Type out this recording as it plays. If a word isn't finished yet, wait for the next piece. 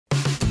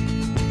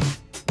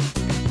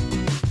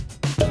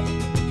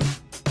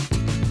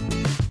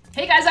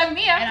guys, I'm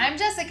Mia. And I'm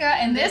Jessica,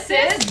 and this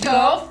is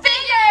Go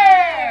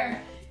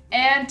Figure!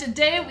 And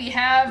today we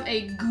have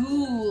a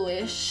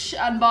ghoulish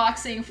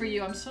unboxing for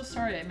you. I'm so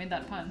sorry I made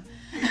that pun.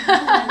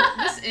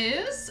 This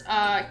is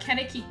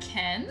Kaneki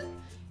Ken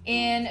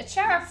in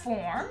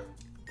Chara-Forme.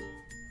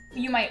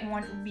 You might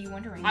be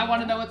wondering. I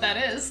want to know what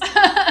that is.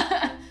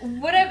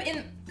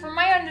 From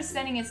my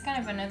understanding, it's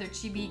kind of another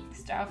chibi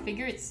style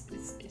figure. It's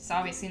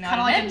obviously not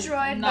kinda an like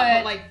android,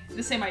 but like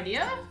the same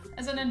idea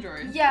as an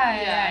android.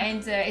 Yeah.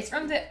 And it's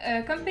from the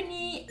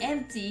company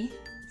Empty.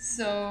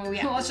 So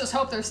yeah. Well, let's just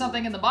hope there's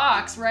something in the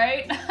box,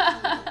 right?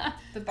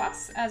 The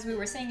box, as we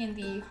were saying in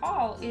the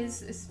haul,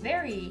 is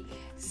very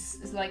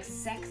like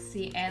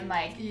sexy and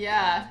like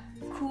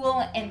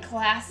cool and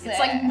classic. It's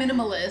like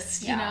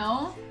minimalist, you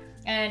know.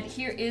 And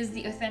here is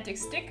the authentic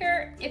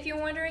sticker, if you're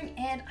wondering.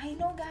 And I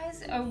know,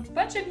 guys, a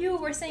bunch of you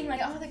were saying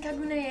like, oh, the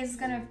Kagune is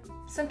gonna,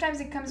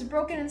 sometimes it comes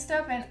broken and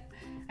stuff, and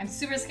I'm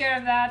super scared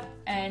of that.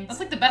 And that's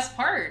like the best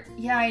part.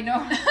 Yeah, I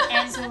know.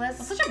 And so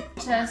let's such a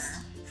just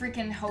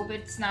freaking hope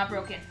it's not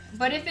broken.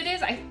 But if it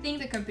is, I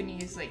think the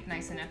company is like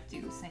nice enough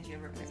to send you a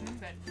replacement.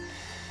 But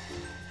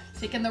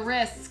taking the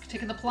risk,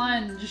 taking the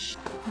plunge.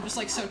 I'm just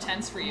like so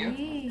tense for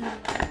you.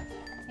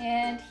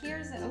 And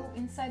here's,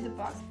 inside the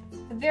box,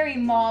 a very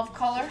mauve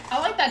color. I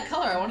like that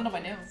color. I want it on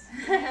my nails.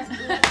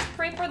 Let's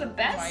pray for the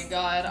best. Oh my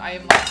god, I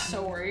am like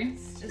so worried.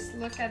 Let's just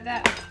look at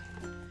that.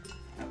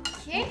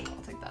 Okay.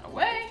 I'll take that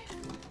away.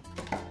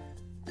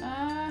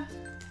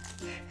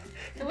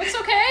 It looks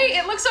okay.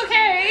 It looks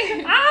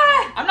okay.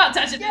 Ah! I'm not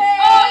touching it. Yay!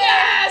 Oh,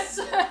 yes!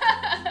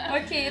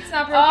 Okay, it's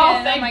not broken.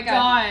 Oh, thank my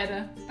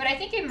god. But I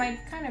think it might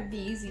kind of be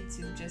easy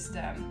to just,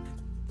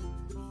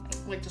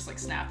 just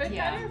snap it?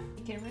 Yeah. Kind of?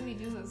 You can really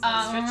do those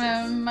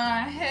stretches.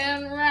 My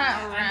head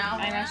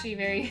round. I'm actually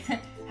very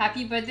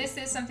happy, but this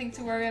is something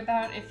to worry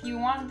about. If you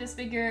want this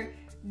figure,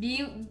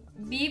 be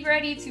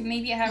ready to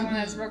maybe have one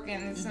that's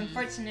broken. It's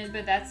unfortunate,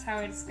 but that's how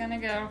it's gonna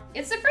go.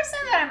 It's the first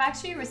time that I'm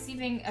actually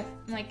receiving I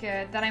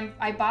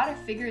bought a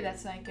figure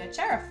that's like a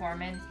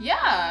Chara-Forme, and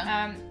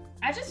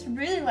I just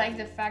really like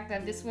the fact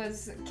that this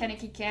was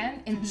Kaneki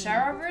Ken in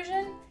Chara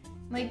version.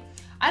 Like,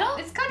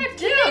 it's kind of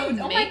cute. Oh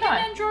my god!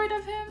 An android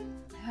of him?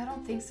 I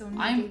don't think so.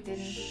 No, I'm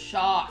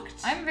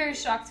shocked. I'm very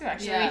shocked too,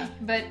 actually.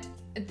 But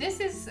this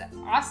is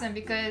awesome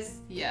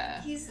because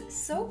he's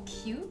so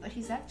cute, but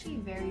he's actually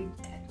very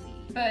deadly.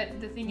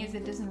 But the thing is,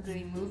 it doesn't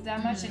really move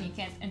that much, and you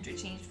can't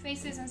interchange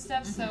faces and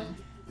stuff. So,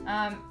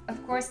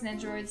 of course,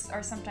 androids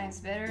are sometimes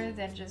better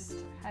than just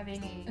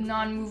having a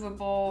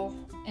non-movable,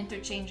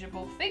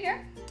 interchangeable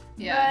figure.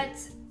 But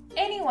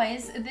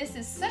anyways, this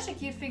is such a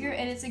cute figure,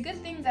 and it's a good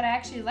thing that I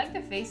actually like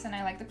the face and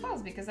I like the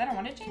clothes because I don't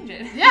want to change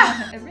it.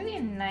 A really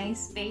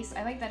nice face.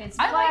 I like that it's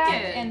black, I like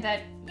it. And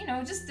that, you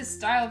know, just the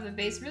style of the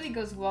base really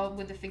goes well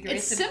with the figure.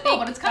 It's simple,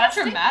 but it's kind of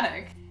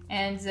dramatic.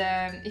 And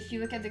if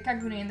you look at the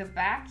Kagune in the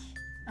back,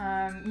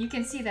 you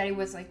can see that it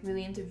was like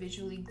really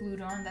individually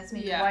glued on. That's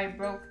maybe why it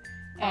broke.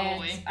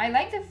 Probably. And I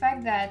like the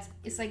fact that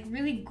it's like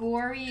really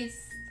gory. It's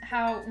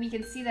how we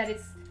can see that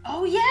it's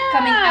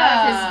coming out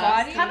of his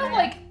body. It's kind of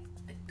like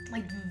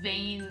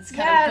veins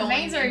kind of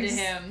going into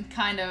him,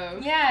 kind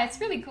of. Yeah, it's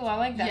really cool. I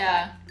like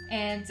that.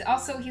 And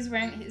also he's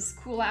wearing his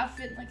cool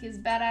outfit, like his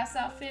badass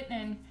outfit,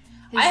 and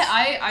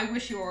I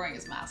wish he were wearing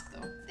his mask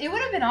though. It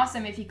would have been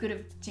awesome if he could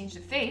have changed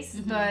the face,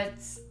 but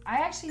I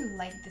actually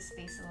like this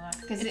face a lot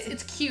because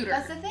it's cuter.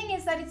 That's the thing,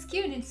 is that it's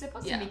cute. It's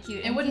supposed to be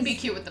cute. It wouldn't be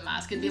cute with the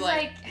mask. It'd be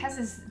like has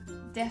this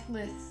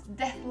deathless.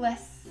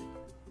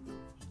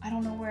 I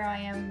don't know where I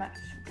am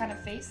kind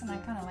of face, and I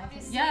kind of like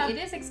it. It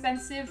is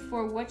expensive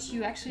for what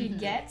you actually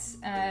get.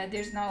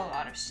 There's not a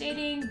lot of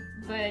shading,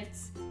 but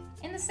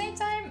in the same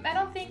time, I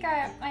don't think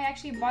I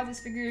actually bought this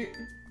figure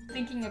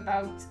thinking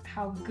about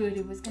how good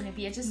it was going to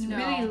be. I just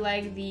really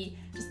like the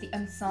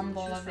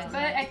ensemble of it.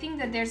 But I think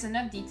that there's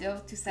enough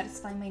detail to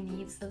satisfy my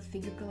needs of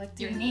figure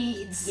collector. Your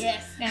needs.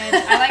 Yes. And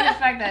I like the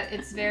fact that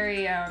it's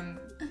very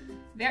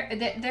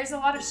there's a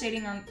lot of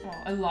shading on,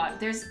 a lot.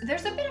 There's a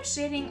bit of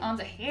shading on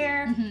the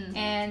hair,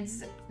 and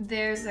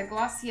there's a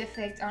glossy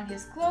effect on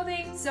his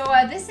clothing. So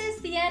this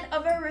is the end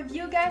of our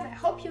review, guys. I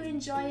hope you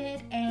enjoy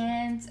it,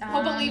 and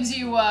hope it leaves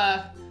you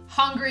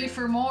hungry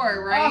for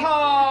more, right?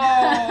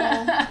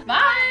 Oh.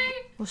 Bye.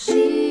 教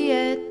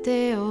え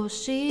て教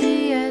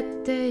え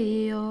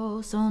て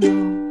よそ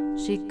の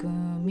仕組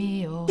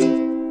みを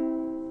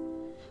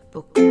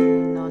僕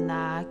の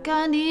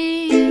中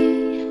に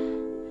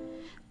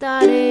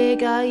誰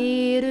が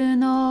いる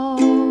の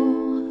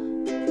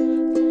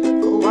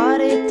壊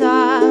れ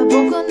た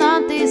僕な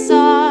んて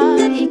さ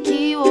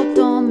息を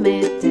止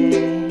め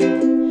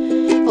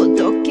てほ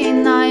どけ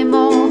ない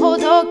もんほ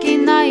どけ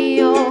ない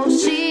よ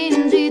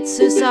真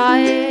実さ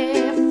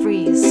えフ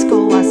リーズ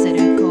壊せる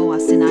壊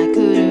せない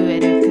震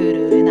える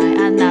震えない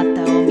あな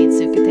たを見つ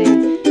けて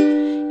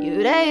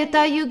揺れ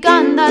た歪ん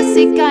だ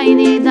世界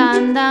にだ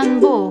んだん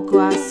僕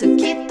は透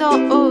き通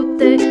っ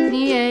て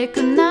見え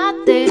くなっ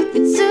て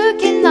見つ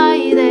けな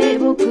いで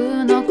僕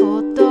の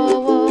こと